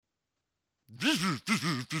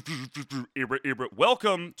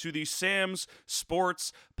Welcome to the Sam's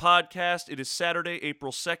Sports Podcast. It is Saturday,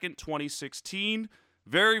 April 2nd, 2016.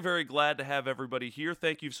 Very, very glad to have everybody here.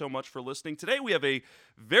 Thank you so much for listening. Today we have a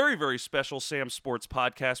very, very special Sam's Sports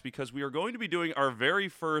Podcast because we are going to be doing our very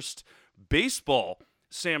first baseball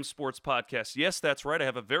Sam's Sports Podcast. Yes, that's right. I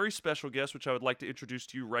have a very special guest, which I would like to introduce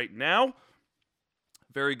to you right now.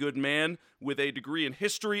 Very good man with a degree in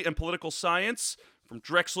history and political science from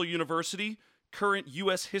Drexel University, current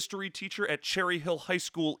U.S. history teacher at Cherry Hill High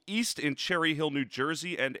School East in Cherry Hill, New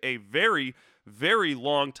Jersey, and a very, very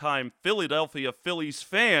long-time Philadelphia Phillies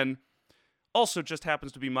fan. Also just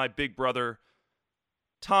happens to be my big brother,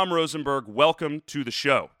 Tom Rosenberg. Welcome to the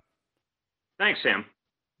show. Thanks, Sam.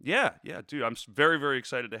 Yeah, dude, I'm very, very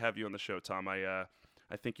excited to have you on the show, Tom. I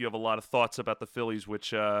think you have a lot of thoughts about the Phillies,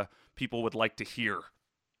 which people would like to hear.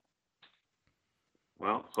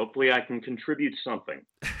 Well, hopefully I can contribute something.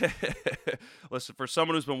 Listen, for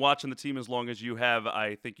someone who's been watching the team as long as you have,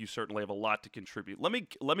 I think you certainly have a lot to contribute. Let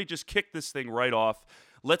me just kick this thing right off.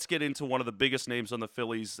 Let's get into one of the biggest names on the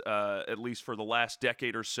Phillies, at least for the last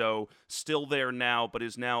decade or so. Still there now, but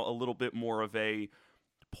is now a little bit more of a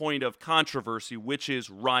point of controversy, which is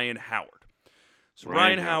Ryan Howard. So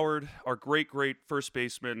Ryan Howard, our great first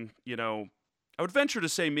baseman, I would venture to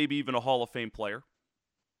say maybe even a Hall of Fame player.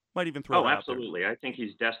 Might even throw it out absolutely. there. I think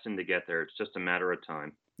he's destined to get there. It's just a matter of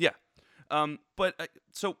time. Yeah.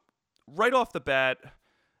 So right off the bat,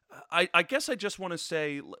 I guess I just want to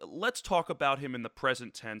say, let's talk about him in the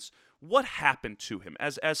present tense. What happened to him?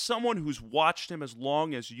 As someone who's watched him as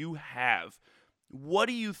long as you have, what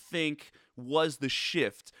do you think was the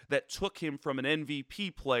shift that took him from an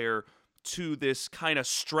MVP player to this kind of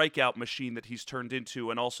strikeout machine that he's turned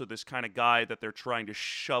into, and also this kind of guy that they're trying to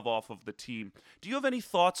shove off of the team? Do you have any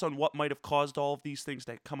thoughts on what might have caused all of these things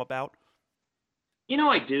to come about?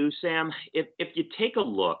 I do, Sam. If you take a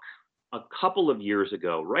look a couple of years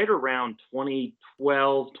ago, right around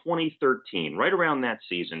 2012, 2013, right around that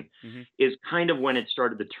season, is kind of when it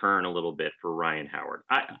started to turn a little bit for Ryan Howard.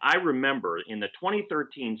 I remember in the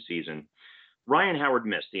 2013 season, Ryan Howard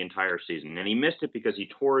missed the entire season, and he missed it because he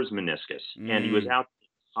tore his meniscus, and he was out the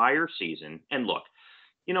entire season. And look,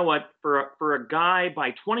 you know what? For a guy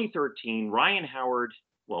by 2013, Ryan Howard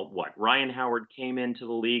came into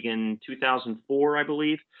the league in 2004, I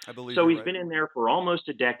believe. So he's been in there for almost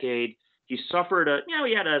a decade. He suffered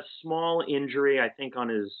he had a small injury, I think, on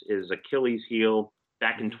his Achilles heel.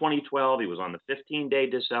 Back in 2012, he was on the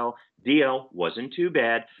 15-day DL. Wasn't too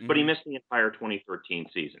bad, but he missed the entire 2013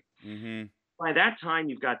 season. By that time,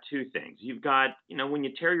 you've got two things. You've got, when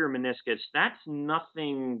you tear your meniscus, that's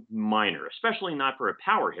nothing minor, especially not for a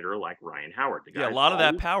power hitter like Ryan Howard. A lot of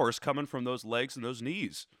that power is coming from those legs and those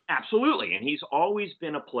knees. Absolutely. And he's always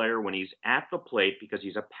been a player when he's at the plate, because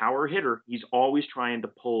he's a power hitter, he's always trying to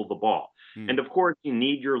pull the ball. And of course, you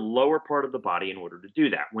need your lower part of the body in order to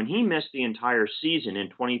do that. When he missed the entire season in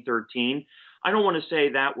 2013, I don't want to say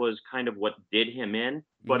that was kind of what did him in,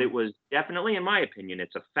 but it was definitely, in my opinion,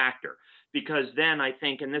 it's a factor. Because then I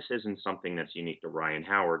think, and this isn't something that's unique to Ryan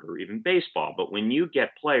Howard or even baseball, but when you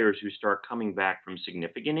get players who start coming back from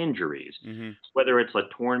significant injuries, whether it's a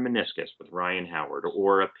torn meniscus with Ryan Howard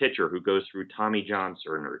or a pitcher who goes through Tommy John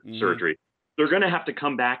surgery, they're going to have to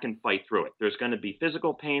come back and fight through it. There's going to be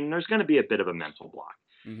physical pain, and there's going to be a bit of a mental block.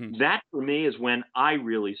 That, for me, is when I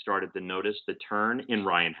really started to notice the turn in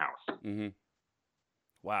Ryan Howard.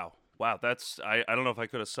 Wow, that's I don't know if I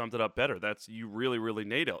could have summed it up better. That's you really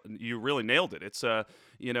nailed it. It's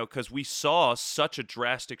because we saw such a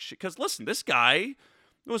drastic because listen, this guy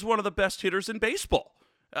was one of the best hitters in baseball.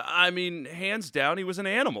 I mean, hands down, he was an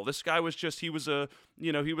animal. This guy was he was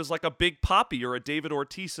like a Big Papi or a David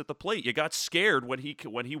Ortiz at the plate. You got scared when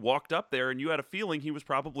he walked up there, and you had a feeling he was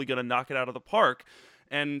probably going to knock it out of the park.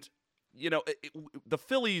 And the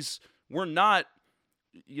Phillies were not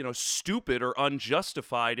stupid or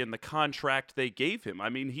unjustified in the contract they gave him. I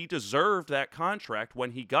mean, he deserved that contract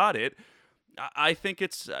when he got it. I think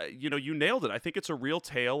it's, you nailed it. I think it's a real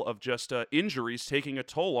tale of just injuries taking a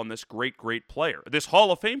toll on this great player, this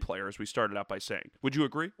Hall of Fame player, as we started out by saying. Would you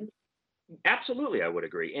agree? Absolutely, I would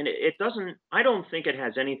agree. And I don't think it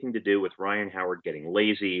has anything to do with Ryan Howard getting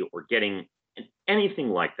lazy or getting anything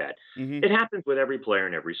like that. It happens with every player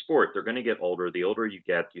in every sport. They're going to get older. The older you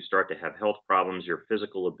get, you start to have health problems. Your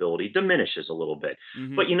physical ability diminishes a little bit.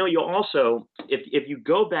 But you also, if you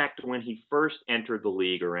go back to when he first entered the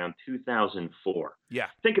league around 2004,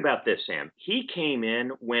 think about this, Sam. He came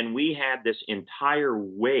in when we had this entire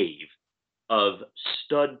wave of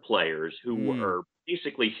stud players who were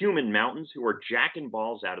basically human mountains who are jacking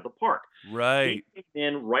balls out of the park. He Right. came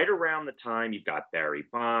in right around the time you've got Barry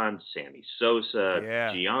Bonds, Sammy Sosa,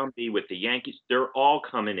 Yeah. Giambi with the Yankees. They're all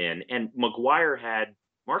coming in, and Mark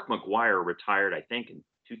McGuire retired, I think, in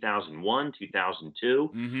 2001,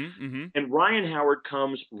 2002. Mm-hmm. Mm-hmm. And Ryan Howard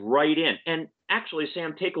comes right in. And actually,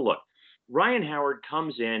 Sam, take a look. Ryan Howard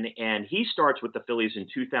comes in and he starts with the Phillies in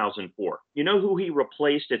 2004. You know who he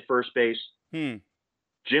replaced at first base? Hmm.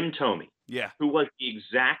 Jim Thome, Yeah. who was the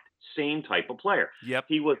exact same type of player. Yep.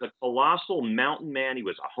 He was a colossal mountain man. He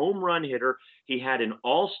was a home run hitter. He had an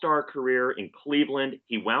all-star career in Cleveland.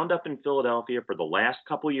 He wound up in Philadelphia for the last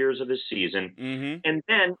couple years of his season. Mm-hmm. And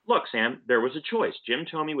then, look, Sam, there was a choice. Jim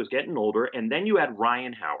Thome was getting older, and then you had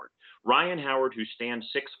Ryan Howard. Ryan Howard, who stands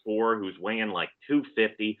 6'4", who's weighing like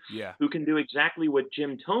 250, Yeah. who can do exactly what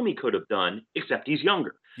Jim Thome could have done, except he's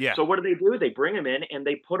younger. Yeah. So what do? They bring him in and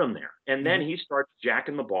they put him there. And then Mm-hmm. he starts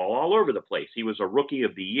jacking the ball all over the place. He was a rookie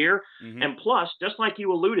of the year. Mm-hmm. And plus, just like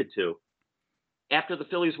you alluded to, after the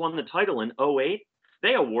Phillies won the title in '08,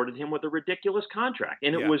 they awarded him with a ridiculous contract.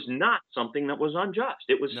 And it Yeah. was not something that was unjust.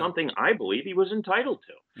 It was No. something I believe he was entitled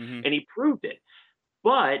to. Mm-hmm. And he proved it.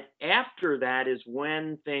 But after that is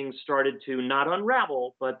when things started to not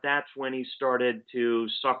unravel, but that's when he started to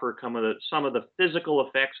suffer some of the physical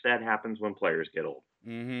effects that happens when players get old.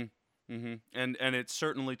 Mm-hmm. Mm-hmm. And it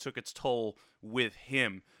certainly took its toll with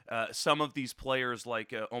him. Some of these players,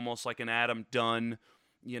 like almost like an Adam Dunn,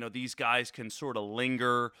 these guys can sort of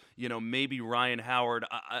linger. Maybe Ryan Howard.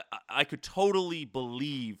 I could totally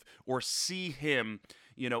believe or see him,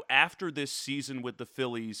 after this season with the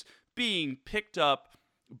Phillies, being picked up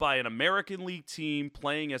by an American League team,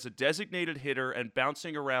 playing as a designated hitter and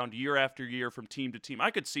bouncing around year after year from team to team. I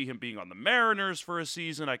could see him being on the Mariners for a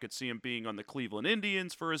season. I could see him being on the Cleveland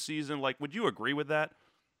Indians for a season. Like, would you agree with that?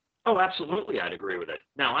 Oh, absolutely. I'd agree with it.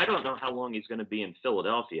 Now, I don't know how long he's going to be in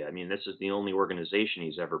Philadelphia. I mean, this is the only organization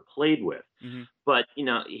he's ever played with. Mm-hmm. But, in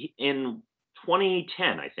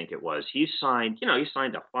 2010, I think it was, he signed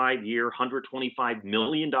a 5-year, $125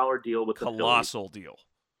 million deal with the Phillies. Colossal deal.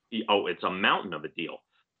 Oh, it's a mountain of a deal.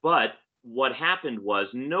 But what happened was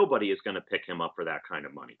nobody is going to pick him up for that kind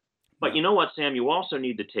of money. But No. you know what, Sam? You also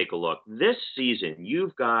need to take a look. This season,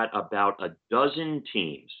 you've got about a dozen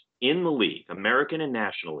teams in the league, American and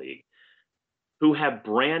National League, who have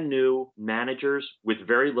brand new managers with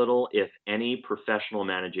very little, if any, professional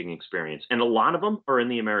managing experience. And a lot of them are in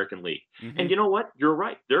the American League. Mm-hmm. And you know what? You're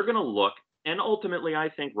right. They're going to look. And ultimately, I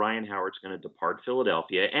think Ryan Howard's going to depart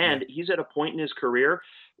Philadelphia. And he's at a point in his career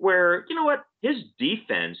where, you know what? His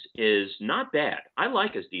defense is not bad. I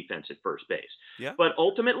like his defense at first base. Yeah. But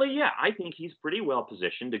ultimately, I think he's pretty well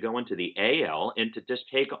positioned to go into the AL and to just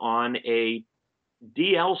take on a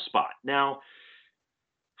DL spot. Now,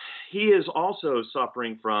 he is also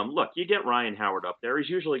suffering from, look, you get Ryan Howard up there, he's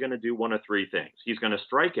usually going to do one of three things. He's going to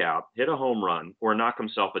strike out, hit a home run, or knock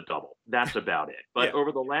himself a double. That's about it. But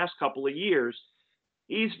over the last couple of years,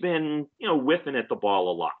 he's been, whiffing at the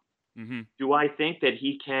ball a lot. Mm-hmm. Do I think that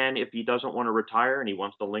he can, if he doesn't want to retire and he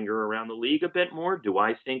wants to linger around the league a bit more, do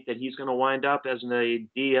I think that he's going to wind up as a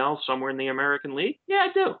DL somewhere in the American League? Yeah,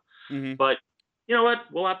 I do. Mm-hmm. But you know what?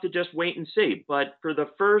 We'll have to just wait and see. But for the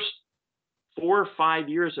first 4 or 5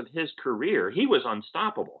 years of his career, he was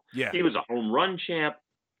unstoppable. Yeah. He was a home run champ.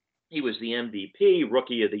 He was the MVP,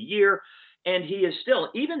 Rookie of the Year. And he is still,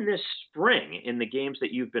 even this spring in the games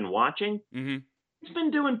that you've been watching, Mm-hmm. he's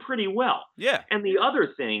been doing pretty well. Yeah. And the other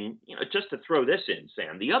thing, just to throw this in,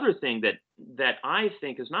 Sam, the other thing that I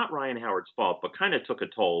think is not Ryan Howard's fault, but kind of took a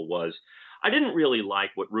toll was I didn't really like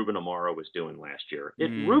what Ruben Amaro was doing last year.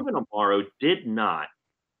 Ruben Amaro did not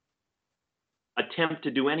attempt to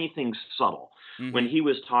do anything subtle when he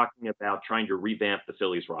was talking about trying to revamp the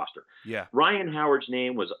Phillies roster. Yeah. Ryan Howard's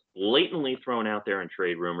name was blatantly thrown out there in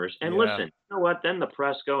trade rumors. And listen, you know what? Then the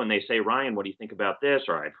press go and they say, Ryan, what do you think about this?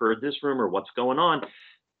 Or I've heard this rumor. What's going on?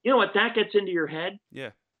 You know what? That gets into your head.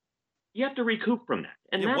 Yeah. You have to recoup from that.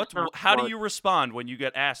 And that's not how do smart. you respond when you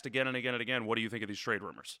get asked again and again and again, what do you think of these trade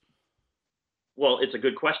rumors? Well, it's a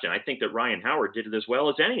good question. I think that Ryan Howard did it as well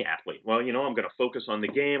as any athlete. Well, I'm going to focus on the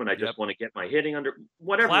game, and I just want to get my hitting under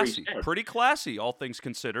whatever Classy. he said. Pretty classy, all things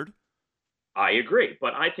considered. I agree,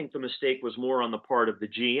 but I think the mistake was more on the part of the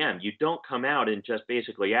GM. You don't come out and just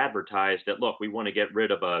basically advertise that, look, we want to get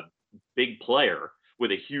rid of a big player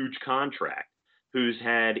with a huge contract who's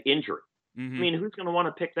had injury. Mm-hmm. I mean, who's going to want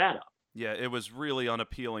to pick that up? Yeah, it was really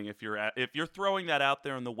unappealing if you're throwing that out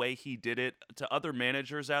there in the way he did it to other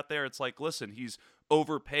managers out there. It's like, listen, he's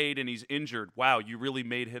overpaid and he's injured. Wow, you really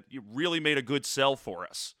made a good sell for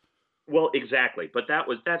us. Well, exactly. But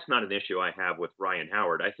that's not an issue I have with Ryan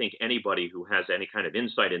Howard. I think anybody who has any kind of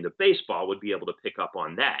insight into baseball would be able to pick up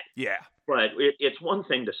on that. Yeah. But it's one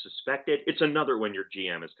thing to suspect it. It's another when your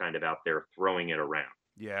GM is kind of out there throwing it around.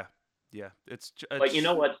 Yeah. Yeah. But you It's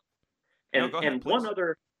know what? no, And go ahead, and please.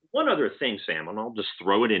 one other thing, Sam, and I'll just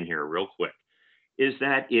throw it in here real quick, is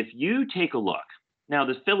that if you take a look, now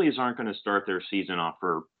the Phillies aren't going to start their season off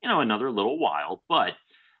for, another little while, but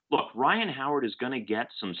look, Ryan Howard is going to get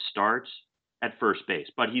some starts at first base,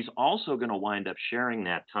 but he's also going to wind up sharing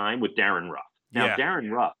that time with Darren Ruff. Now, Yeah.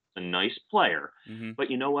 Darren Ruff is a nice player, Mhm.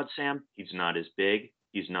 but you know what, Sam? He's not as big,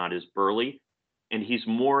 he's not as burly, and he's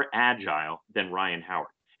more agile than Ryan Howard.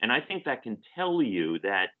 And I think that can tell you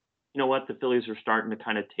that, you know what, the Phillies are starting to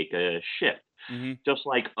kind of take a shift. Mhm. Just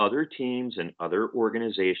like other teams and other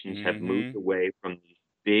organizations have moved Mhm. away from these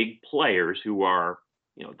big players who are,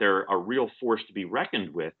 they're a real force to be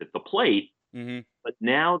reckoned with at the plate, Mhm. but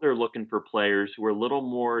now they're looking for players who are a little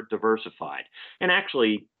more diversified. And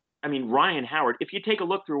actually, I mean, Ryan Howard, if you take a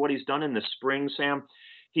look through what he's done in the spring, Sam,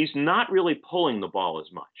 he's not really pulling the ball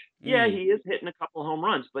as much. Yeah, Mm. he is hitting a couple home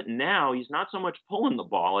runs, but now he's not so much pulling the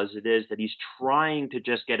ball as it is that he's trying to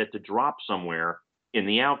just get it to drop somewhere in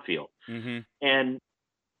the outfield. Mhm. And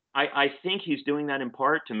I think he's doing that in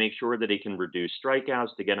part to make sure that he can reduce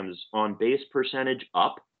strikeouts to get his on base percentage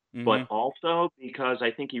up, but Mhm. also because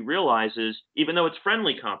I think he realizes, even though it's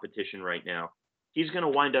friendly competition right now, he's going to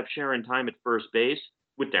wind up sharing time at first base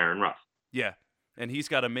with Darren Ruff. Yeah. And he's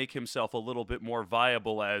got to make himself a little bit more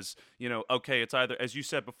viable as, okay, it's either, as you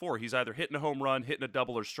said before, he's either hitting a home run, hitting a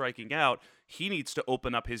double, or striking out. He needs to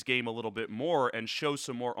open up his game a little bit more and show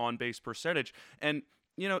some more on base percentage. And,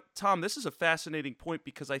 Tom, this is a fascinating point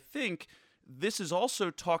because I think this is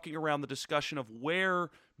also talking around the discussion of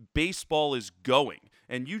where baseball is going.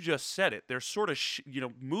 And you just said it. They're sort of,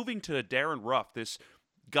 moving to Darren Ruff, this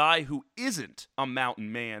guy who isn't a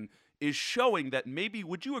mountain man, is showing that maybe,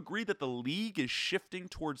 would you agree that the league is shifting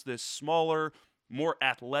towards this smaller, more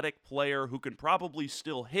athletic player who can probably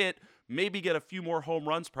still hit, maybe get a few more home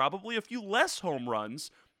runs, probably a few less home runs,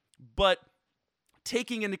 but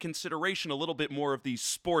taking into consideration a little bit more of these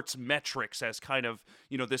sports metrics as kind of,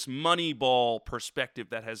 this money ball perspective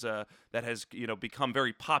that has become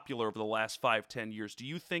very popular over the last 5-10 years. Do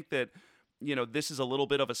you think that this is a little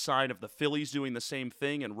bit of a sign of the Phillies doing the same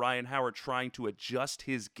thing and Ryan Howard trying to adjust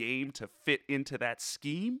his game to fit into that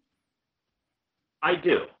scheme? I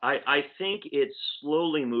do. I think it's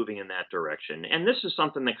slowly moving in that direction. And this is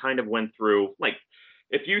something that kind of went through, like,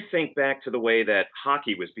 if you think back to the way that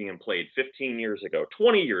hockey was being played 15 years ago,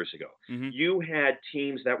 20 years ago, Mm-hmm. you had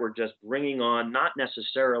teams that were just bringing on not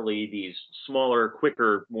necessarily these smaller,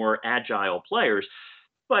 quicker, more agile players,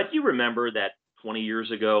 but you remember that 20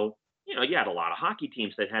 years ago, you had a lot of hockey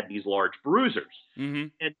teams that had these large bruisers. Mm-hmm.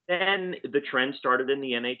 And then the trend started in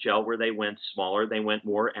the NHL where they went smaller, they went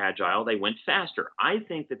more agile, they went faster. I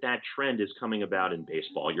think that that trend is coming about in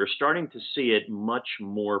baseball. You're starting to see it much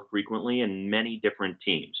more frequently in many different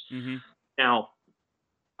teams. Mm-hmm. Now,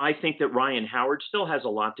 I think that Ryan Howard still has a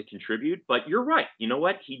lot to contribute, but you're right. You know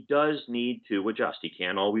what? He does need to adjust. He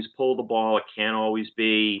can't always pull the ball. It can't always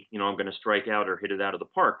be, I'm going to strike out or hit it out of the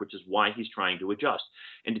park, which is why he's trying to adjust.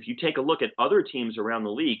 And if you take a look at other teams around the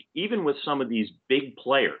league, even with some of these big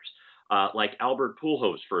players, like Albert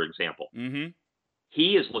Pujols, for example, Mm-hmm.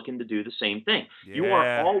 he is looking to do the same thing. Yeah. You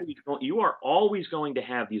are always going to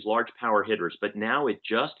have these large power hitters, but now it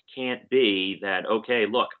just can't be that, okay,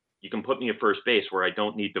 look, you can put me at first base where I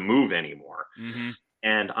don't need to move anymore, Mm-hmm.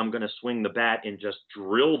 and I'm going to swing the bat and just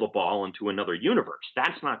drill the ball into another universe.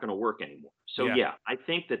 That's not going to work anymore. So Yeah. yeah, I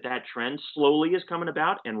think that that trend slowly is coming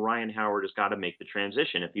about, and Ryan Howard has got to make the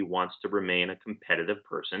transition if he wants to remain a competitive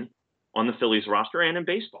person on the Phillies roster and in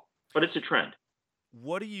baseball. But it's a trend.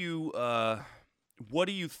 What do you what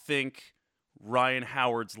do you think Ryan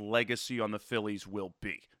Howard's legacy on the Phillies will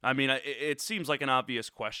be? I mean, it seems like an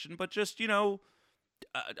obvious question, but just,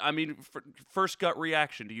 I mean, first gut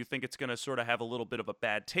reaction, do you think it's going to sort of have a little bit of a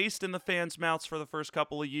bad taste in the fans' mouths for the first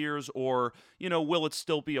couple of years, or, will it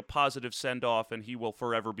still be a positive send-off and he will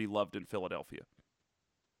forever be loved in Philadelphia?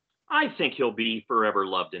 I think he'll be forever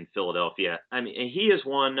loved in Philadelphia. I mean, he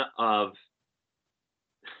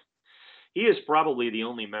is probably the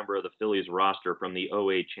only member of the Phillies roster from the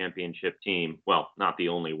 '08 championship team. Well, not the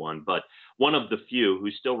only one, but one of the few who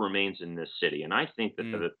still remains in this city. And I think that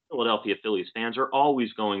Mm. the Philadelphia Phillies fans are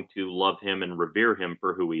always going to love him and revere him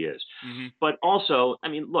for who he is. Mm-hmm. But also, I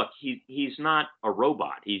mean, look, he's not a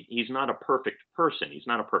robot. He's not a perfect person. He's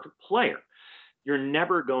not a perfect player. You're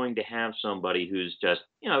never going to have somebody who's just,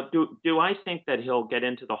 do I think that he'll get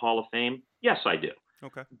into the Hall of Fame? Yes, I do.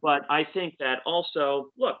 Okay. But I think that also,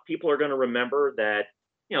 look, people are going to remember that,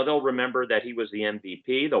 they'll remember that he was the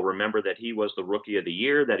MVP. They'll remember that he was the rookie of the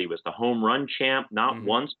year, that he was the home run champ, not Mm-hmm.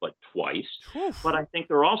 once, but twice. Whew. But I think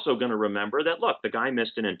they're also going to remember that, look, the guy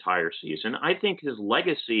missed an entire season. I think his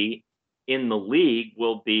legacy in the league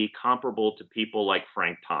will be comparable to people like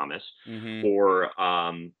Frank Thomas Mm-hmm. or,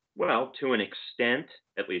 well, to an extent,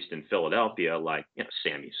 at least in Philadelphia, like,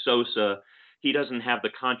 Sammy Sosa. He doesn't have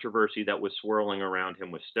the controversy that was swirling around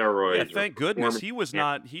him with Yeah, steroids or thank goodness performance. he was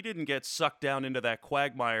not. He didn't get sucked down into that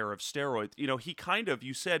quagmire of steroids. He kind of.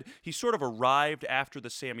 You said he sort of arrived after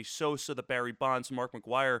the Sammy Sosa, the Barry Bonds, Mark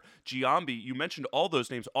McGwire, Giambi. You mentioned all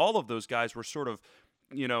those names. All of those guys were sort of,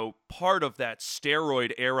 part of that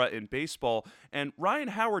steroid era in baseball. And Ryan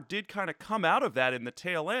Howard did kind of come out of that in the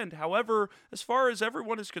tail end. However, as far as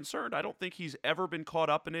everyone is concerned, I don't think he's ever been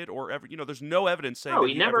caught up in it or ever. There's no evidence saying No, that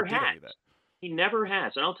he he ever never did has. any of that. He never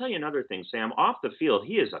has. And I'll tell you another thing, Sam. Off the field,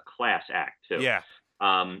 he is a class act too. Yeah.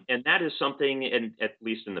 And that is something, and at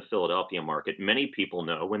least in the Philadelphia market, many people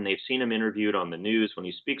know when they've seen him interviewed on the news, when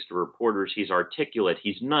he speaks to reporters, he's articulate,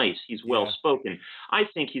 he's nice, he's well Yeah. spoken. I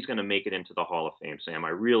think he's going to make it into the Hall of Fame, Sam. I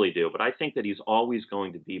really do. But I think that he's always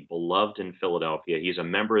going to be beloved in Philadelphia. He's a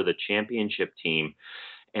member of the championship team.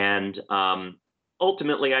 And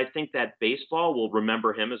ultimately, I think that baseball will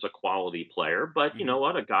remember him as a quality player. But you Mm-hmm. know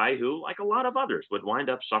what? A guy who, like a lot of others, would wind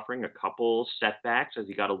up suffering a couple setbacks as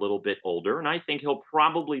he got a little bit older. And I think he'll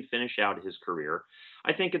probably finish out his career.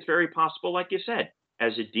 I think it's very possible, like you said,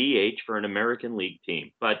 as a DH for an American League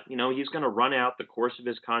team. But, he's going to run out the course of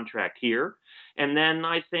his contract here. And then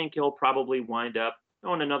I think he'll probably wind up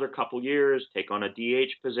in another couple years, take on a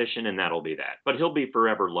DH position, and that'll be that. But he'll be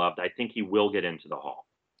forever loved. I think he will get into the Hall.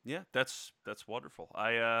 Yeah, that's wonderful.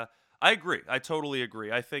 I agree. I totally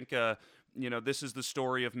agree. I think this is the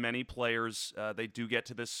story of many players. They do get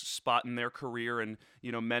to this spot in their career, and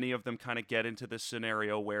many of them kind of get into this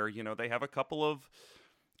scenario where they have a couple of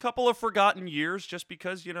forgotten years just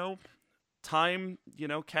because time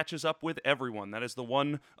catches up with everyone. That is the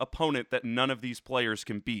one opponent that none of these players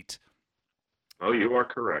can beat. Oh, you are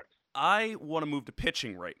correct. I want to move to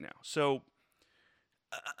pitching right now. So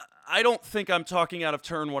I don't think I'm talking out of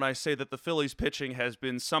turn when I say that the Phillies pitching has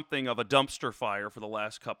been something of a dumpster fire for the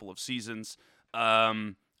last couple of seasons.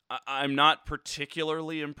 I'm not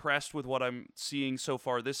particularly impressed with what I'm seeing so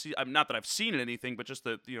far this season. Not that I've seen anything, but just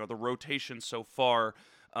the rotation so far.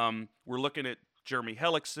 We're looking at Jeremy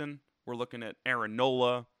Hellickson. We're looking at Aaron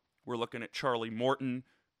Nola. We're looking at Charlie Morton.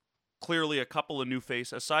 Clearly, a couple of new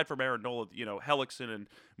faces aside from Aaron Nola. Hellickson and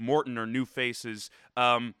Morton are new faces.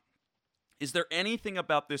 Is there anything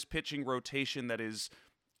about this pitching rotation that is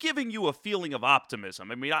giving you a feeling of optimism?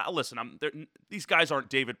 I mean, listen, these guys aren't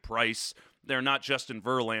David Price. They're not Justin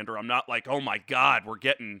Verlander. I'm not like, oh my God, we're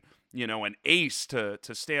getting an ace to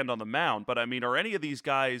stand on the mound. But I mean, are any of these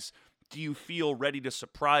guys? Do you feel ready to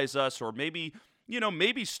surprise us, or maybe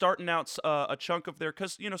starting out a chunk of their?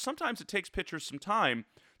 Because sometimes it takes pitchers some time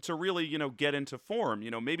to really get into form.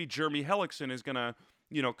 Maybe Jeremy Hellickson is gonna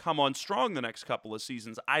come on strong the next couple of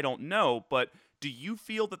seasons. I don't know, but do you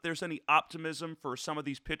feel that there's any optimism for some of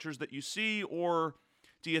these pitchers that you see, or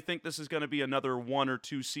do you think this is going to be another 1 or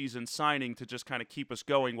 2 season signing to just kind of keep us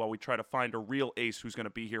going while we try to find a real ace who's going to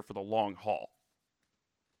be here for the long haul?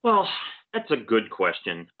 Well, that's a good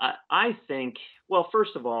question. I think, well,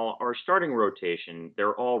 first of all, our starting rotation,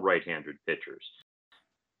 they're all right-handed pitchers.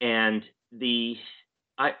 And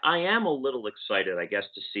I am a little excited, I guess,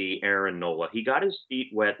 to see Aaron Nola. He got his feet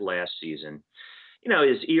wet last season.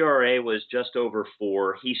 His ERA was just over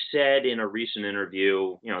 4. He said in a recent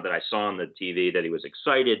interview, that I saw on the TV that he was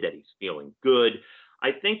excited, that he's feeling good.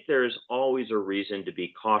 I think there's always a reason to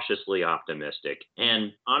be cautiously optimistic.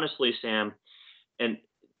 And honestly, Sam, and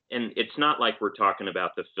and it's not like we're talking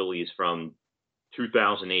about the Phillies from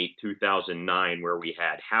 2008, 2009, where we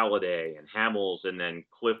had Halladay and Hamels, and then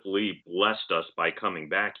Cliff Lee blessed us by coming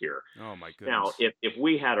back here. Oh my Now, goodness. if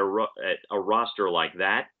we had a roster like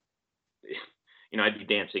that, I'd be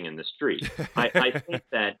dancing in the street. I think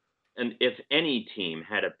that, and if any team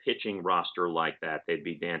had a pitching roster like that, they'd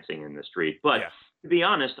be dancing in the street. But Yeah. to be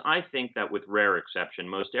honest, I think that with rare exception,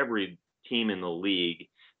 most every team in the league,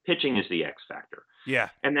 pitching is the X factor. Yeah.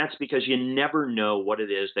 And that's because you never know what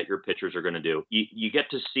it is that your pitchers are going to do. You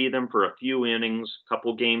get to see them for a few innings,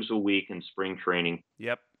 couple games a week in spring training,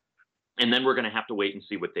 Yep. and then we're going to have to wait and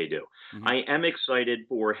see what they do. Mm-hmm. I am excited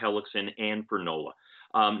for Hellickson and for Nola.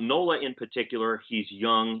 Nola in particular, he's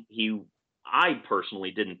young. I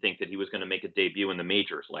personally didn't think that he was going to make a debut in the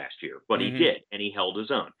majors last year, but he did, and he held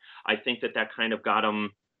his own. I think that kind of got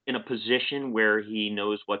him in a position where he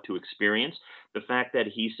knows what to experience. The fact that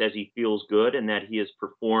he says he feels good and that he has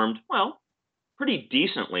performed, well, pretty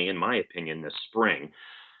decently, in my opinion, this spring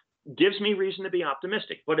gives me reason to be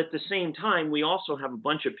optimistic. But at the same time, we also have a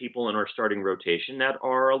bunch of people in our starting rotation that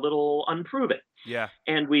are a little unproven. Yeah.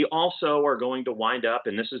 And we also are going to wind up,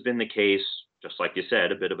 and this has been the case, just like you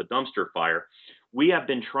said, a bit of a dumpster fire. We have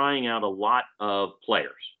been trying out a lot of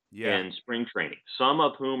players Yeah. in spring training, some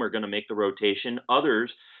of whom are going to make the rotation,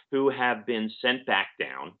 others who have been sent back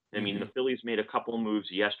down. I mean, the Mhm. Phillies made a couple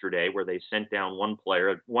moves yesterday where they sent down one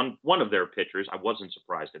player, one of their pitchers. I wasn't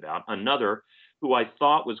surprised about another who I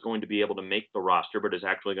thought was going to be able to make the roster, but is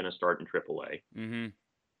actually going to start in AAA. Mhm.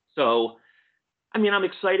 So I mean, I'm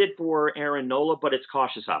excited for Aaron Nola, but it's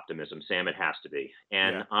cautious optimism, Sam. It has to be. Yeah.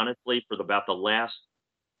 And honestly, for about the last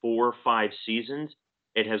 4 or 5 seasons,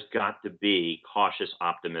 it has got to be cautious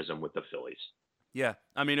optimism with the Phillies. Yeah,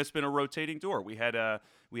 I mean it's been a rotating door. We had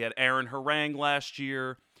Aaron Harang last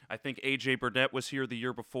year. I think AJ Burnett was here the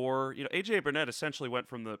year before. You know, AJ Burnett essentially went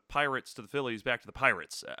from the Pirates to the Phillies back to the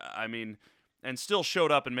Pirates. I mean, and still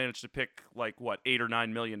showed up and managed to pick like what $8 or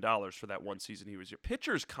 $9 million for that one season he was here.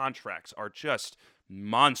 Pitchers' contracts are just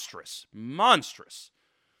monstrous, monstrous.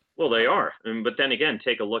 Well, they Uh, are. But then again,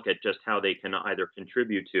 take a look at just how they can either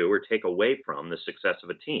contribute to or take away from the success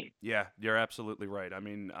of a team. Yeah, you're absolutely right. I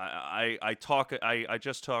mean, I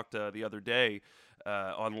just talked the other day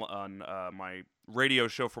on my radio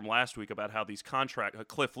show from last week about how these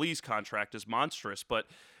Cliff Lee's contract is monstrous, but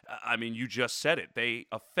I mean, you just said it. They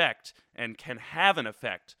affect and can have an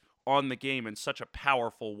effect on the game in such a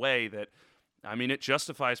powerful way that I mean, it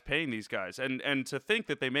justifies paying these guys. And to think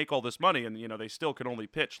that they make all this money and they still can only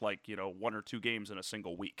pitch like, 1 or 2 games in a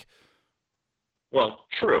single week. Well,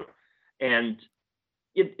 true. And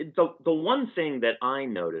the one thing that I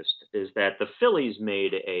noticed is that the Phillies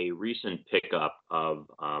made a recent pickup of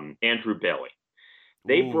Andrew Bailey.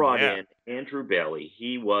 They Ooh, brought yeah. in Andrew Bailey.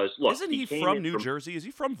 He was look, Isn't he he came from in New from Jersey? Is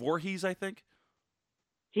he from Voorhees, I think?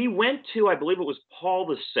 he went to I believe it was Paul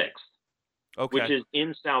the Sixth, which Okay. is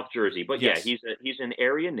in South Jersey. But yeah, Yes. he's an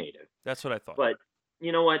area native. That's what I thought. But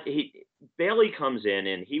you know what? He Bailey comes in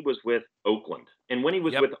and he was with Oakland. And when he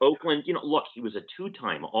was Yep. with Oakland, look, he was a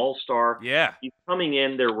two-time All-Star. Yeah. He's coming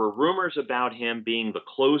in. There were rumors about him being the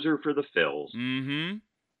closer for the Phils. Mm-hmm.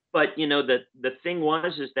 But the thing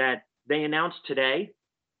was is that they announced today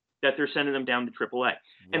that they're sending them down to AAA.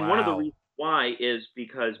 And one of the Wow. reasons why is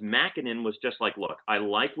because Mackinnon was just like, look, I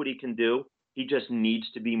like what he can do. He just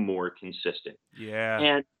needs to be more consistent. Yeah.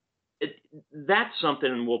 And it, that's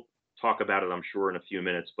something, and we'll talk about it, I'm sure, in a few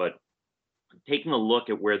minutes. But taking a look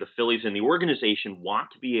at where the Phillies and the organization want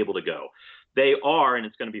to be able to go, they are, and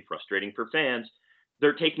it's going to be frustrating for fans.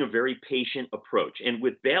 They're taking a very patient approach. And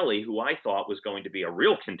with Bailey, who I thought was going to be a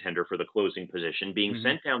real contender for the closing position, being Mm-hmm.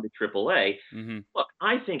 sent down to AAA, Mm-hmm. look,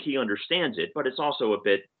 I think he understands it, but it's also a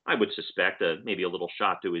bit, I would suspect, maybe a little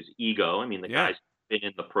shot to his ego. I mean, the Yeah. guy's been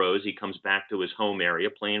in the pros. He comes back to his home area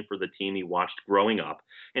playing for the team he watched growing up,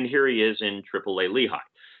 and here he is in AAA Lehigh.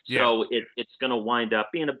 Yeah. So it's going to wind up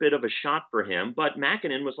being a bit of a shot for him. But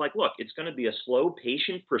Mackinnon was like, look, it's going to be a slow,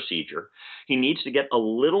 patient procedure. He needs to get a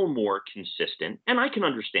little more consistent, and I can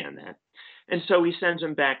understand that. And so he sends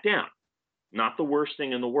him back down. Not the worst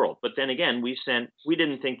thing in the world. But then again, we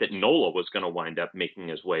didn't think that Nola was going to wind up making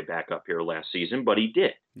his way back up here last season, but he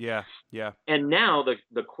did. Yeah. Yeah. And now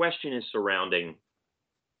the question is surrounding,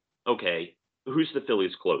 okay, who's the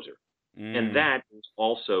Phillies closer? And Mm. that is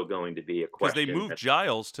also going to be a Because they question. moved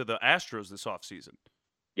Giles to the Astros this offseason.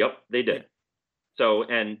 Yep, they Yeah. did. So,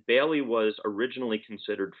 and Bailey was originally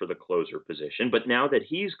considered for the closer position, but now that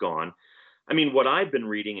he's gone, I mean, what I've been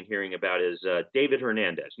reading and hearing about is David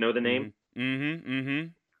Hernandez. Know the name? Mm-hmm. Mm-hmm. Mm-hmm.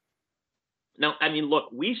 Now, I mean,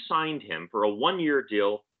 look, we signed him for a 1 year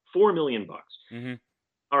deal, $4 million. Mm-hmm.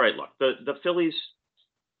 All right, look, the Phillies.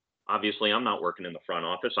 Obviously, I'm not working in the front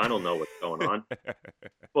office. I don't know what's going on.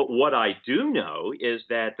 But what I do know is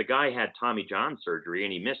that the guy had Tommy John surgery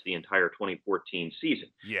and he missed the entire 2014 season.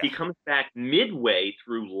 Yeah. He comes back midway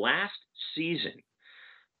through last season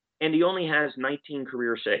and he only has 19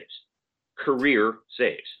 career saves. Career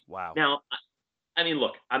saves. Wow. Now, I mean,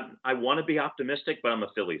 look, I want to be optimistic, but I'm a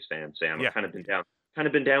Phillies fan, Sam. Yeah. I've kind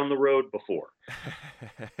of been down the road before.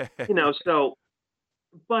 So,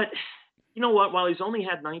 but you know what? While he's only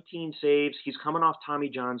had 19 saves, he's coming off Tommy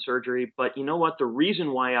John surgery. But you know what? The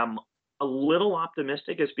reason why I'm a little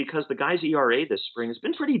optimistic is because the guy's ERA this spring has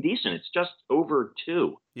been pretty decent. It's just over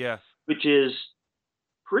 2, Yeah. which is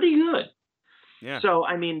pretty good. Yeah. So,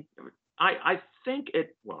 I mean, I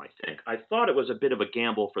thought it was a bit of a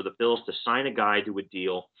gamble for the Bills to sign a guy to a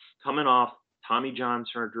deal coming off Tommy John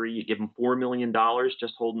surgery. You give him $4 million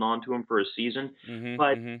just holding on to him for a season. Mm-hmm.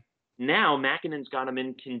 But Mm-hmm. now Makinen's got him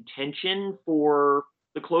in contention for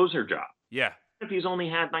the closer job. Yeah. If he's only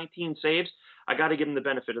had 19 saves, I got to give him the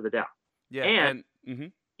benefit of the doubt. Yeah. And And mm-hmm.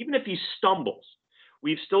 even if he stumbles,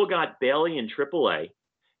 we've still got Bailey in AAA.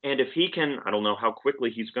 And if he can, I don't know how quickly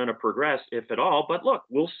he's going to progress, if at all, but look,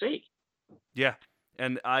 we'll see. Yeah.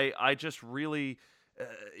 And I just really,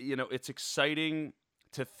 it's exciting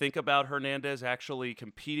to think about Hernandez actually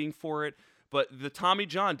competing for it. But the Tommy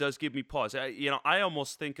John does give me pause. I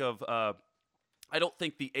almost think of, I don't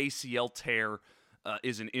think the ACL tear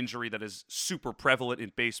is an injury that is super prevalent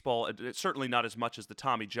in baseball. It's certainly not as much as the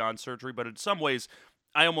Tommy John surgery, but in some ways,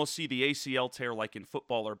 I almost see the ACL tear like in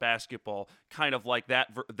football or basketball, kind of like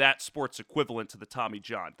that sport's equivalent to the Tommy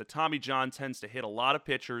John. The Tommy John tends to hit a lot of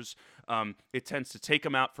pitchers. It tends to take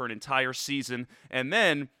them out for an entire season, and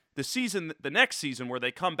then the next season where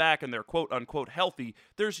they come back and they're quote unquote healthy,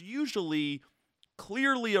 there's usually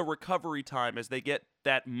clearly a recovery time as they get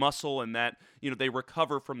that muscle and that, they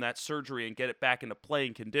recover from that surgery and get it back into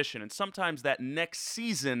playing condition. And sometimes that next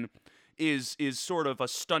season is sort of a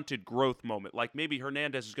stunted growth moment. Like maybe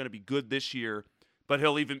Hernandez is going to be good this year, but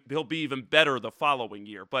he'll be even better the following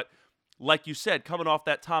year. But like you said, coming off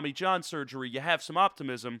that Tommy John surgery, you have some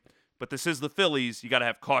optimism, but this is the Phillies. You got to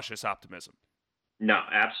have cautious optimism. No,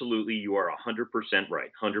 absolutely. You are 100%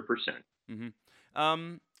 right. 100%.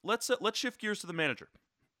 Mm-hmm. Let's shift gears to the manager,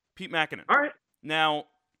 Pete Makinen. All right. Now,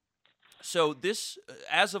 so this,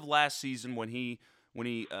 as of last season, when he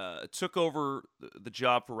took over the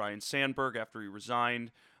job for Ryne Sandberg after he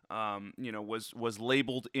resigned, was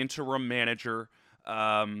labeled interim manager.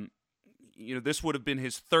 This would have been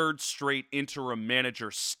his third straight interim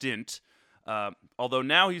manager stint. Although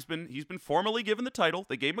now he's been formally given the title.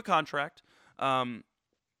 They gave him a contract.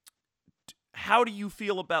 How do you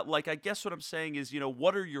feel about, I guess what I'm saying is,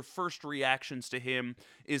 what are your first reactions to him?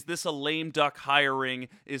 Is this a lame duck hiring?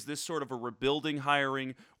 Is this sort of a rebuilding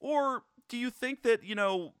hiring? Or do you think that,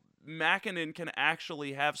 Makinen can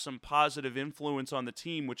actually have some positive influence on the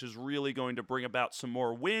team, which is really going to bring about some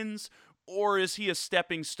more wins? Or is he a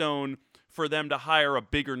stepping stone for them to hire a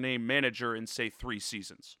bigger name manager in, say, 3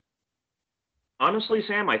 seasons? Honestly,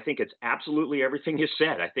 Sam, I think it's absolutely everything you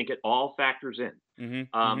said. I think it all factors in.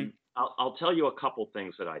 Mm-hmm. I'll tell you a couple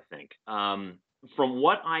things that I think. From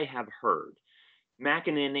what I have heard,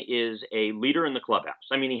 Makinen is a leader in the clubhouse.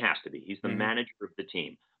 I mean, he has to be. He's the manager of the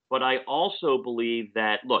team. But I also believe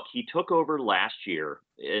that, look, he took over last year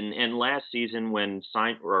and last season when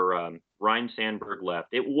Ryne Sandberg left,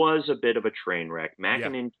 it was a bit of a train wreck.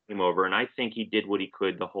 Makinen came over, and I think he did what he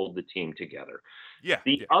could to hold the team together.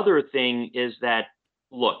 The other thing is that,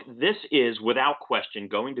 look, this is without question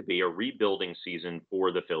going to be a rebuilding season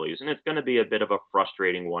for the Phillies, and it's going to be a bit of a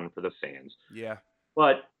frustrating one for the fans. Yeah.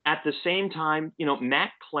 But at the same time,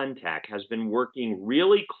 Matt Klentak has been working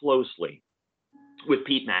really closely with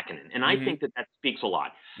Pete Makinen, and I think that speaks a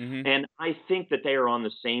lot. And I think that they are on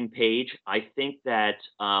the same page. I think that,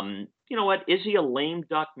 is he a lame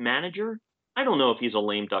duck manager? I don't know if he's a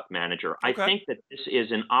lame duck manager. Okay. I think that this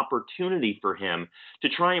is an opportunity for him to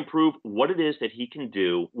try and prove what it is that he can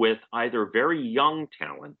do with either very young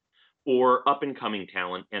talent or up-and-coming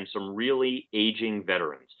talent and some really aging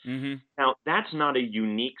veterans. Now, that's not a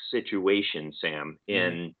unique situation, Sam,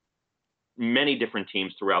 in many different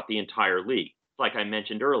teams throughout the entire league. Like I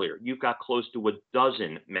mentioned earlier, you've got close to a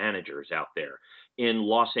dozen managers out there in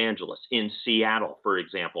Los Angeles, in Seattle, for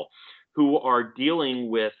example, who are dealing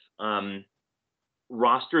with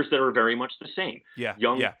rosters that are very much the same.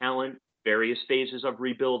 Young talent, various phases of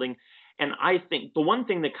rebuilding. And I think the one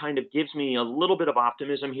thing that kind of gives me a little bit of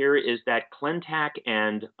optimism here is that Klentak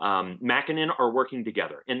and Makinen are working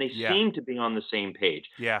together, and they seem to be on the same page.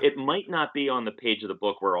 It might not be on the page of the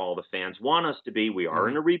book where all the fans want us to be. We are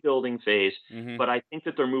in a rebuilding phase, but I think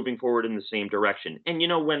that they're moving forward in the same direction. And,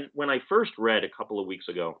 when I first read a couple of weeks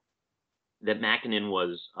ago that Makinen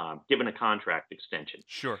was given a contract extension,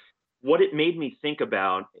 what it made me think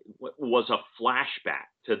about was a flashback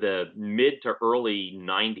to the mid to early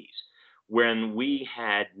 90s. When we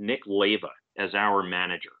had Nick Leyva as our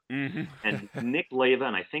manager. And Nick Leyva,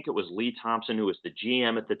 and I think it was Lee Thompson, who was the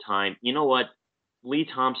GM at the time. You know what? Lee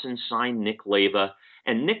Thompson signed Nick Leyva,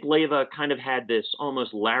 and Nick Leyva kind of had this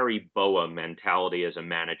almost Larry Boa mentality as a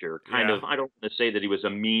manager. I don't want to say that he was a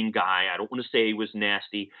mean guy. I don't want to say he was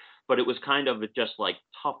nasty, but it was kind of just like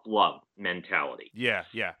tough love mentality.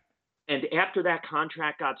 And after that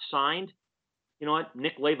contract got signed, you know what?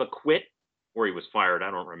 Nick Leyva quit, or he was fired,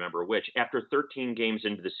 I don't remember which, after 13 games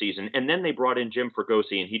into the season. And then they brought in Jim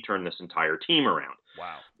Fregosi, and he turned this entire team around.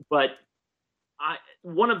 Wow. But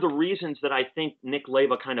one of the reasons that I think Nick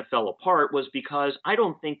Leyva kind of fell apart was because I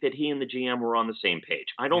don't think that he and the GM were on the same page.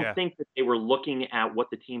 I don't Yeah. think that they were looking at what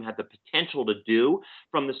the team had the potential to do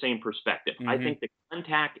from the same perspective. I Hmm. think that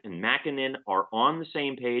Klentak and Makinen are on the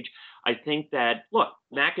same page. I think that, look,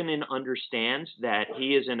 Makinen understands that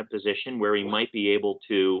he is in a position where he might be able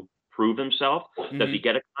to prove himself. Does Hmm. he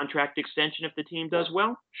get a contract extension if the team does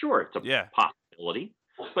well? Sure, it's a Yeah. possibility,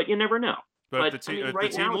 but you never know. But But I mean, if the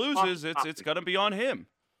right team now it's cautious loses, it's optimism. going to be on him.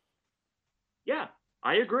 Yeah,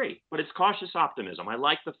 I agree, but it's cautious optimism. I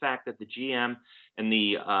like the fact that the GM and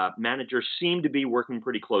the manager seem to be working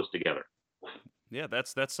pretty close together. Yeah,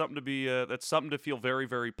 that's something to be that's something to feel very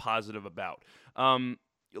very positive about. Um,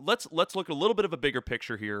 let's look at a little bit of a bigger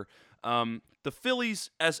picture here. The Phillies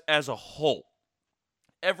as a whole,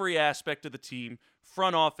 every aspect of the team,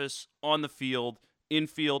 front office, on the field,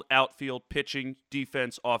 infield, outfield, pitching,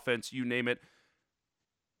 defense, offense, you name it.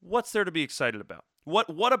 What's there to be excited about?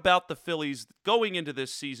 What about the Phillies going into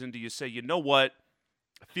this season do you say, you know what?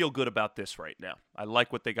 I feel good about this right now. I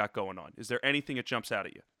like what they got going on. Is there anything that jumps out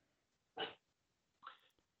at you?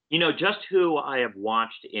 You know, just who I have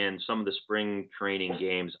watched in some of the spring training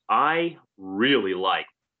games, I really like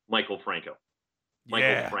Michael Franco. Michael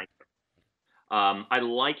Yeah. Franco. I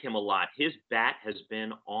like him a lot. His bat has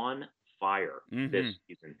been on fire this Mm-hmm.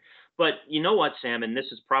 season. But you know what, Sam? And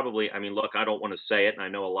this is probably, I mean, look, I don't want to say it, and I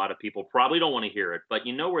know a lot of people probably don't want to hear it, but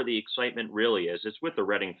you know where the excitement really is? It's with the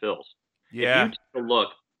Reading Phils. If you Yeah. take a look,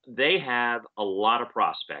 they have a lot of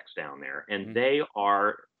prospects down there, and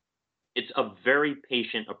Mm-hmm. it's a very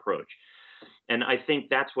patient approach. And I think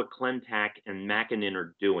that's what Klentak and Makinen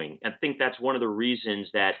are doing. I think that's one of the reasons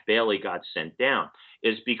that Bailey got sent down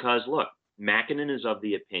is because, look, Makinen is of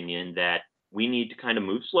the opinion that we need to kind of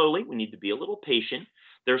move slowly. We need to be a little patient.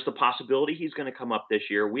 There's the possibility he's going to come up this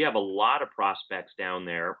year. We have a lot of prospects down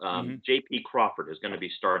there. Mm-hmm. J.P. Crawford is going to be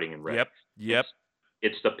starting in Reading. Yep. It's Yep.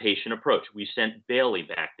 it's the patient approach. We sent Bailey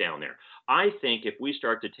back down there. I think if we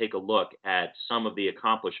start to take a look at some of the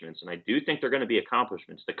accomplishments, and I do think they're going to be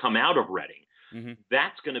accomplishments that come out of Reading, Mm-hmm.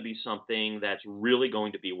 that's going to be something that's really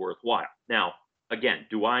going to be worthwhile. Now, again,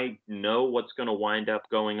 do I know what's going to wind up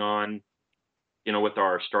going on, with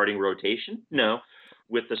our starting rotation? No.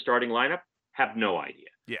 With the starting lineup, have no idea.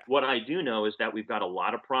 Yeah. What I do know is that we've got a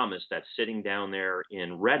lot of promise that's sitting down there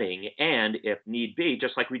in Reading, and if need be,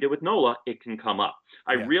 just like we did with Nola, it can come up.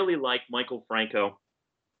 I Yeah. really like Michael Franco.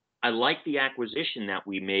 I like the acquisition that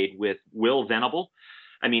we made with Will Venable.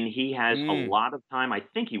 I mean, he has a Mm. lot of time. I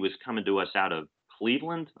think he was coming to us out of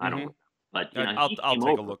Cleveland. I don't Mm-hmm. know. But, he I'll came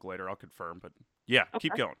take a over. look later. I'll confirm. But yeah,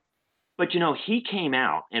 keep Okay. going. But, he came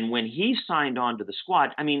out, and when he signed on to the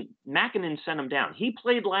squad, I mean, Makinen sent him down. He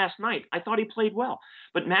played last night. I thought he played well,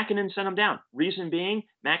 but Makinen sent him down. Reason being,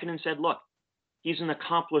 Makinen said, look, he's an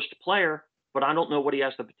accomplished player, but I don't know what he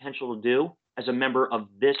has the potential to do as a member of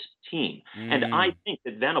this team. And I Mm. think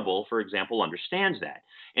that Venable, for example, understands that.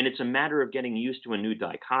 And it's a matter of getting used to a new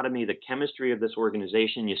dichotomy, the chemistry of this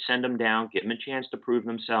organization. You send them down, give them a chance to prove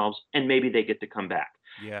themselves, and maybe they get to come back.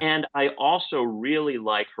 Yeah. And I also really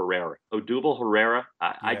like Herrera, Odubel Herrera.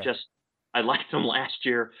 Yeah. I liked him last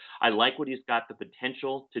year. I like what he's got the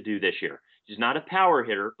potential to do this year. He's not a power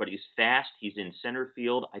hitter, but he's fast. He's in center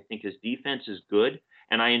field. I think his defense is good,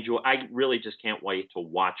 and I really just can't wait to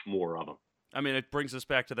watch more of him. I mean, it brings us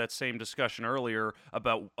back to that same discussion earlier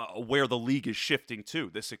about where the league is shifting to.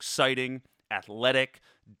 This exciting, athletic,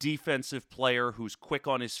 defensive player who's quick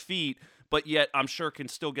on his feet, but yet I'm sure can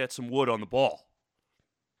still get some wood on the ball.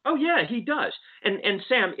 Oh yeah, he does. And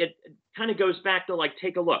Sam, it kind of goes back to, like,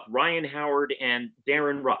 take a look. Ryan Howard and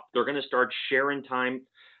Darren Rupp, they're going to start sharing time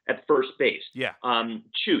at first base. Yeah.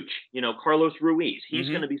 Chooch, Carlos Ruiz, he's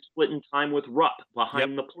going Mm-hmm. to be splitting time with Rupp Yep.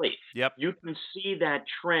 behind the plate. Yep. You can see that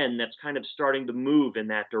trend that's kind of starting to move in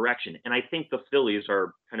that direction. And I think the Phillies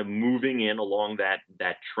are kind of moving in along that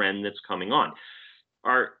trend that's coming on.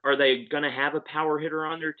 Are they going to have a power hitter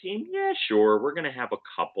on their team? Yeah, sure. We're going to have a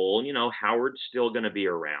couple. Howard's still going to be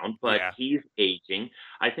around, but Yeah. he's aging.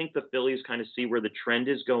 I think the Phillies kind of see where the trend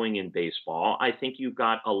is going in baseball. I think you've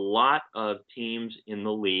got a lot of teams in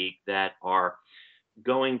the league that are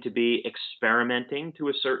going to be experimenting to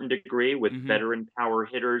a certain degree with Mm-hmm. veteran power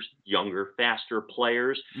hitters, younger, faster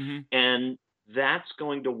players. Mm-hmm. And that's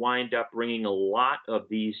going to wind up bringing a lot of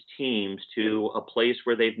these teams to a place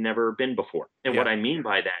where they've never been before. And what Yeah. I mean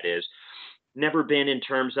by that is never been in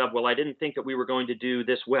terms of, well, I didn't think that we were going to do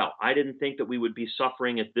this well. I didn't think that we would be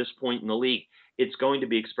suffering at this point in the league. It's going to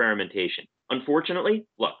be experimentation. Unfortunately,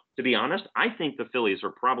 look, to be honest, I think the Phillies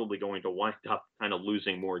are probably going to wind up kind of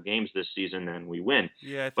losing more games this season than we win.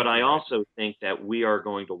 Yeah, I But think I you're right. also think that we are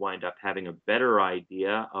going to wind up having a better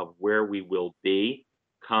idea of where we will be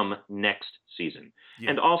come next season.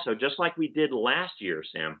 Yeah. And also, just like we did last year,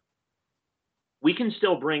 Sam, we can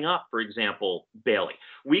still bring up, for example, Bailey.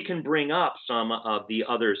 We can bring up some of the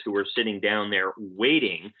others who are sitting down there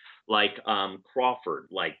waiting, like Crawford,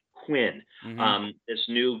 like Quinn, Mm-hmm. this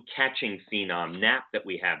new catching phenom, Knapp, that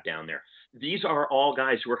we have down there. These are all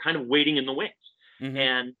guys who are kind of waiting in the wings. Mm-hmm.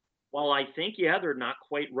 And while I think, yeah, they're not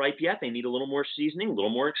quite ripe yet, they need a little more seasoning, a little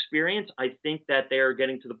more experience. I think that they're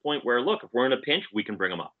getting to the point where, look, if we're in a pinch, we can bring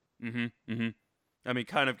them up. Mm-hmm. Mm-hmm. I mean,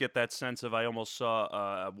 kind of get that sense of I almost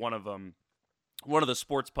saw one of the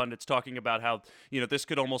sports pundits talking about how, this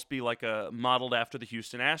could almost be like a modeled after the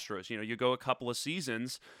Houston Astros. You go a couple of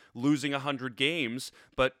seasons losing 100 games,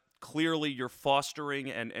 but clearly you're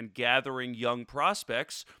fostering and gathering young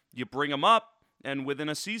prospects. You bring them up, and within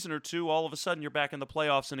a season or two, all of a sudden you're back in the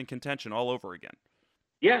playoffs and in contention all over again.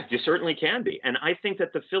 Yeah, you certainly can be. And I think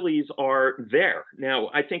that the Phillies are there.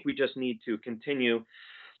 Now, I think we just need to continue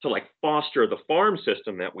to like foster the farm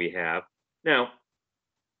system that we have. Now,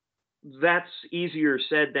 that's easier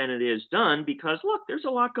said than it is done because look, there's a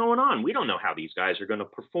lot going on. We don't know how these guys are going to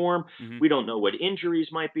perform. Mm-hmm. We don't know what injuries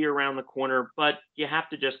might be around the corner, but you have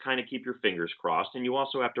to just kind of keep your fingers crossed, and you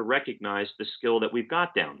also have to recognize the skill that we've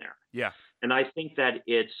got down there. Yeah. And I think that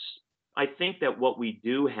what we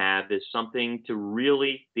do have is something to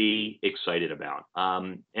really be excited about.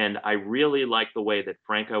 And I really like the way that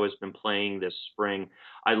Franco has been playing this spring.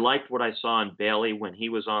 I liked what I saw in Bailey when he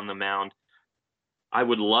was on the mound. I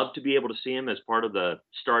would love to be able to see him as part of the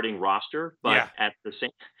starting roster, but Yeah.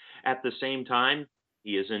 at the same time,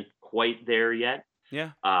 he isn't quite there yet.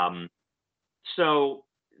 Yeah. So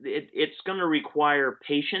it's going to require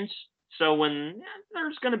patience. So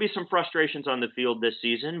there's going to be some frustrations on the field this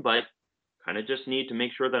season, but kind of just need to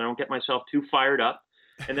make sure that I don't get myself too fired up,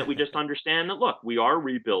 and that we just understand that, look, we are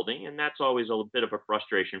rebuilding, and that's always a bit of a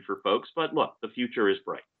frustration for folks. But look, the future is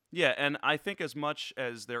bright. Yeah, and I think as much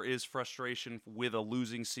as there is frustration with a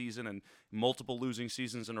losing season and multiple losing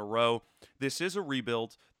seasons in a row, this is a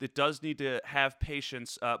rebuild that does need to have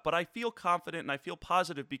patience. But I feel confident and I feel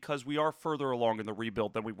positive because we are further along in the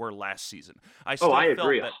rebuild than we were last season. I still I felt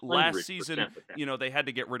agree that 100% last season, with that. they had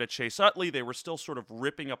to get rid of Chase Utley. They were still sort of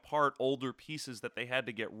ripping apart older pieces that they had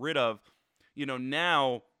to get rid of.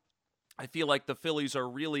 Now I feel like the Phillies are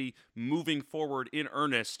really moving forward in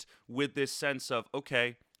earnest with this sense of,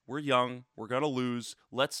 okay, we're young, we're going to lose.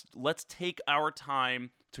 Let's take our time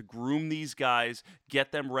to groom these guys,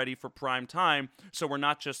 get them ready for prime time, so we're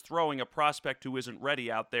not just throwing a prospect who isn't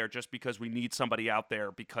ready out there just because we need somebody out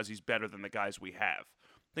there because he's better than the guys we have.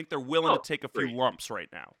 I think they're willing to take a few lumps right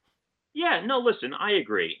now. Yeah, no, listen, I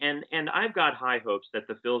agree. And I've got high hopes that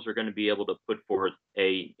the Phils are going to be able to put forth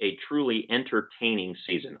a truly entertaining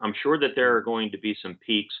season. I'm sure that there are going to be some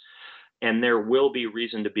peaks, and there will be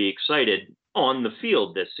reason to be excited on the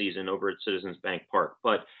field this season over at Citizens Bank Park.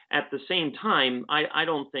 But at the same time, I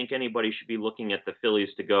don't think anybody should be looking at the Phillies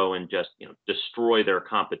to go and just, destroy their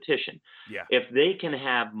competition. Yeah. If they can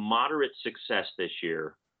have moderate success this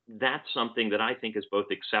year, that's something that I think is both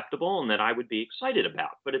acceptable and that I would be excited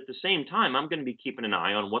about. But at the same time, I'm going to be keeping an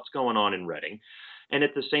eye on what's going on in Reading. And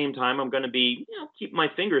at the same time, I'm going to be, keep my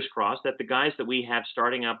fingers crossed that the guys that we have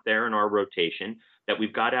starting up there in our rotation, that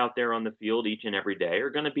we've got out there on the field each and every day, are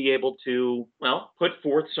going to be able to, put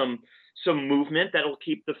forth some movement that'll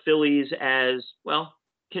keep the Phillies as,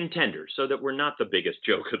 contenders, so that we're not the biggest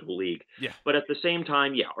joke of the league. Yeah. But at the same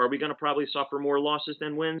time, are we going to probably suffer more losses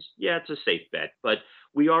than wins? Yeah, it's a safe bet. But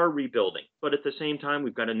we are rebuilding. But at the same time,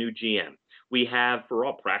 we've got a new GM. We have, for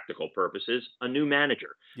all practical purposes, a new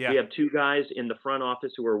manager. Yeah. We have two guys in the front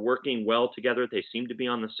office who are working well together. They seem to be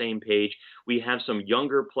on the same page. We have some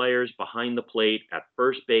younger players behind the plate at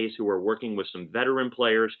first base who are working with some veteran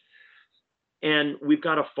players. And we've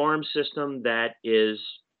got a farm system that is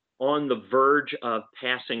on the verge of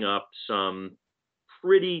passing up some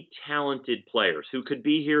pretty talented players who could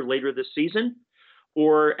be here later this season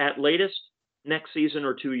or at latest next season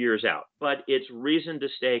or 2 years out. But it's reason to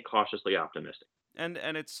stay cautiously optimistic. And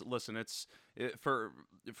it's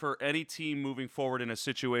for any team moving forward in a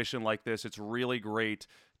situation like this, it's really great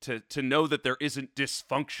to know that there isn't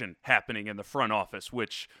dysfunction happening in the front office,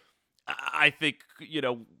 which I think,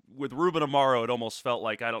 with Ruben Amaro, it almost felt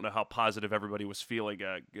like, I don't know how positive everybody was feeling,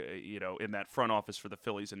 in that front office for the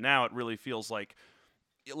Phillies. And now it really feels like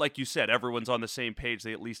you said, everyone's on the same page.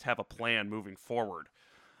 They at least have a plan moving forward.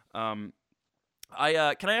 Can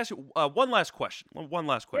I ask you one last question?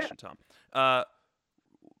 Tom.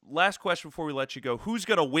 last question before we let you go. Who's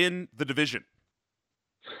going to win the division?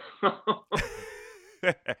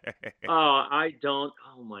 I don't.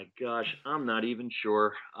 Oh my gosh, I'm not even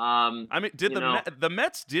sure. I mean, did the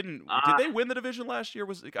Mets didn't? Did they win the division last year?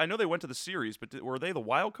 I know they went to the series, but were they the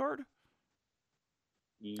wild card?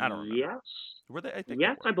 I don't remember. Yes. Were they? I think.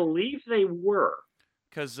 Yes, I believe they were.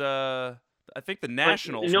 Because I think the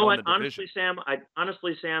Nationals. You know won what? The division.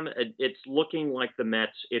 Honestly, Sam, it's looking like the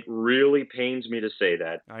Mets. It really pains me to say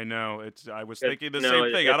that. I know. I was thinking the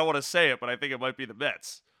same thing. I don't want to say it, but I think it might be the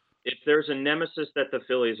Mets. If there's a nemesis that the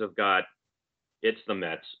Phillies have got, it's the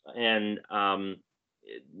Mets. And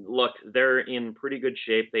look, they're in pretty good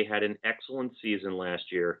shape. They had an excellent season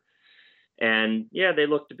last year. And, yeah, they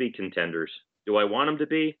look to be contenders. Do I want them to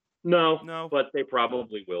be? No. But they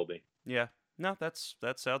probably will be. Yeah. No,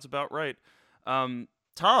 that sounds about right.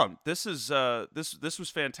 Tom, this is this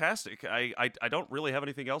was fantastic. I don't really have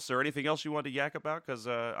anything else. Is there anything else you want to yak about? Because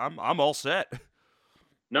I'm all set.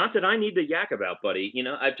 Not that I need to yak about, buddy. You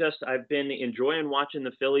know, I've been enjoying watching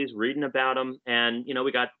the Phillies, reading about them, and you know,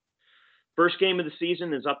 we got first game of the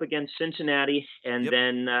season is up against Cincinnati, and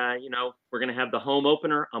then we're gonna have the home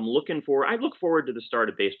opener. I look forward to the start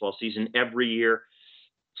of baseball season every year.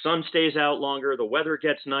 Sun stays out longer, the weather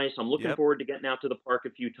gets nice. I'm looking forward to getting out to the park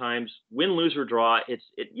a few times. Win, lose, or draw.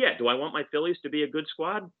 Yeah. Do I want my Phillies to be a good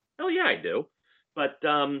squad? Hell yeah, I do. But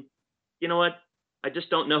you know what? I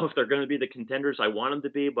just don't know if they're going to be the contenders I want them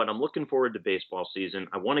to be, but I'm looking forward to baseball season.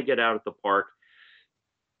 I want to get out at the park.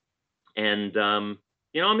 And, I'm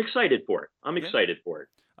excited for it.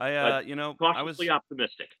 Cautiously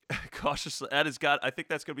optimistic. Cautiously, I think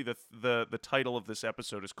that's going to be the title of this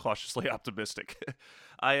episode is Cautiously Optimistic.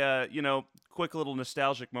 Quick little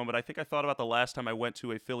nostalgic moment. I think I thought about the last time I went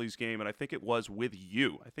to a Phillies game, and I think it was with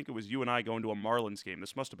you. I think it was you and I going to a Marlins game.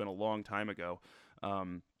 This must have been a long time ago.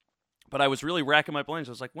 But I was really racking my brains.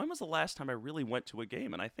 I was like, when was the last time I really went to a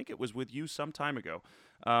game? And I think it was with you some time ago.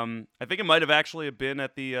 I think it might have actually been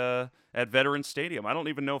at the at Veterans Stadium. I don't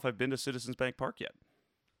even know if I've been to Citizens Bank Park yet.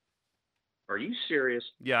 Are you serious?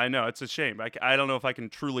 Yeah, I know. It's a shame. I don't know if I can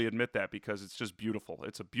truly admit that because it's just beautiful.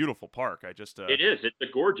 It's a beautiful park. It is. It's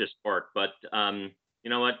a gorgeous park. But you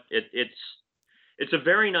know what? It's a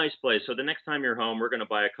very nice place. So the next time you're home, we're going to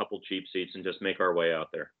buy a couple cheap seats and just make our way out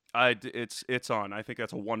there. It's on. I think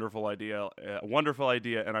that's a wonderful idea.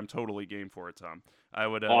 And I'm totally game for it, Tom. I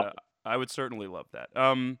would certainly love that.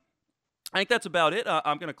 I think that's about it.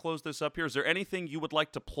 I'm going to close this up here. Is there anything you would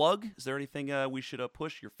like to plug? Is there anything we should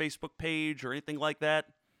push? Your Facebook page or anything like that?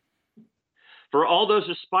 For all those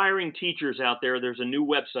aspiring teachers out there, there's a new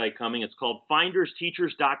website coming. It's called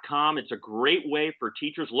findersteachers.com. It's a great way for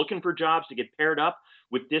teachers looking for jobs to get paired up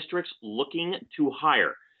with districts looking to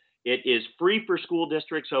hire. It is free for school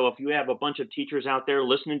districts. So if you have a bunch of teachers out there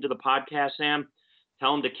listening to the podcast, Sam,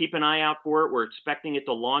 tell them to keep an eye out for it. We're expecting it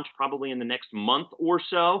to launch probably in the next month or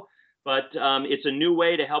so. But it's a new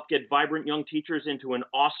way to help get vibrant young teachers into an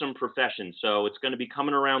awesome profession. So it's going to be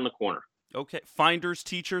coming around the corner. Okay.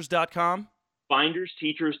 Findersteachers.com?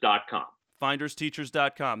 Findersteachers.com.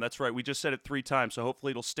 Findersteachers.com. That's right. We just said it 3 times, so hopefully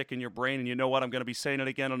it'll stick in your brain. And you know what? I'm going to be saying it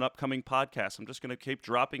again on upcoming podcasts. I'm just going to keep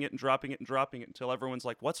dropping it until everyone's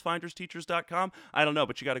like, what's findersteachers.com? I don't know,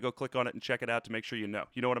 but you got to go click on it and check it out to make sure you know.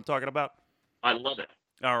 You know what I'm talking about? I love it.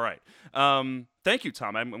 All right. Thank you,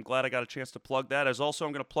 Tom. I'm glad I got a chance to plug that. As also,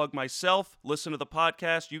 I'm going to plug myself. Listen to the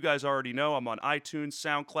podcast. You guys already know I'm on iTunes,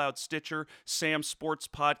 SoundCloud, Stitcher, Sam Sports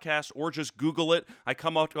Podcast, or just Google it. I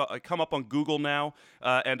come up on Google now.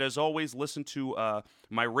 And as always, listen to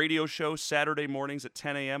my radio show Saturday mornings at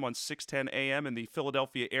 10 a.m. on 610 a.m. in the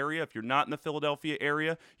Philadelphia area. If you're not in the Philadelphia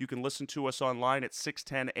area, you can listen to us online at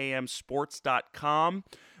 610amsports.com.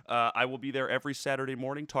 I will be there every Saturday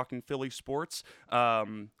morning talking Philly sports.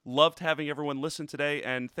 Loved having everyone listen today,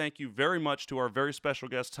 and thank you very much to our very special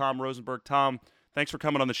guest, Tom Rosenberg. Tom, thanks for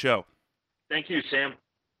coming on the show. Thank you, Sam.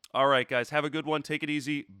 All right, guys, have a good one. Take it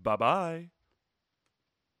easy. Bye-bye.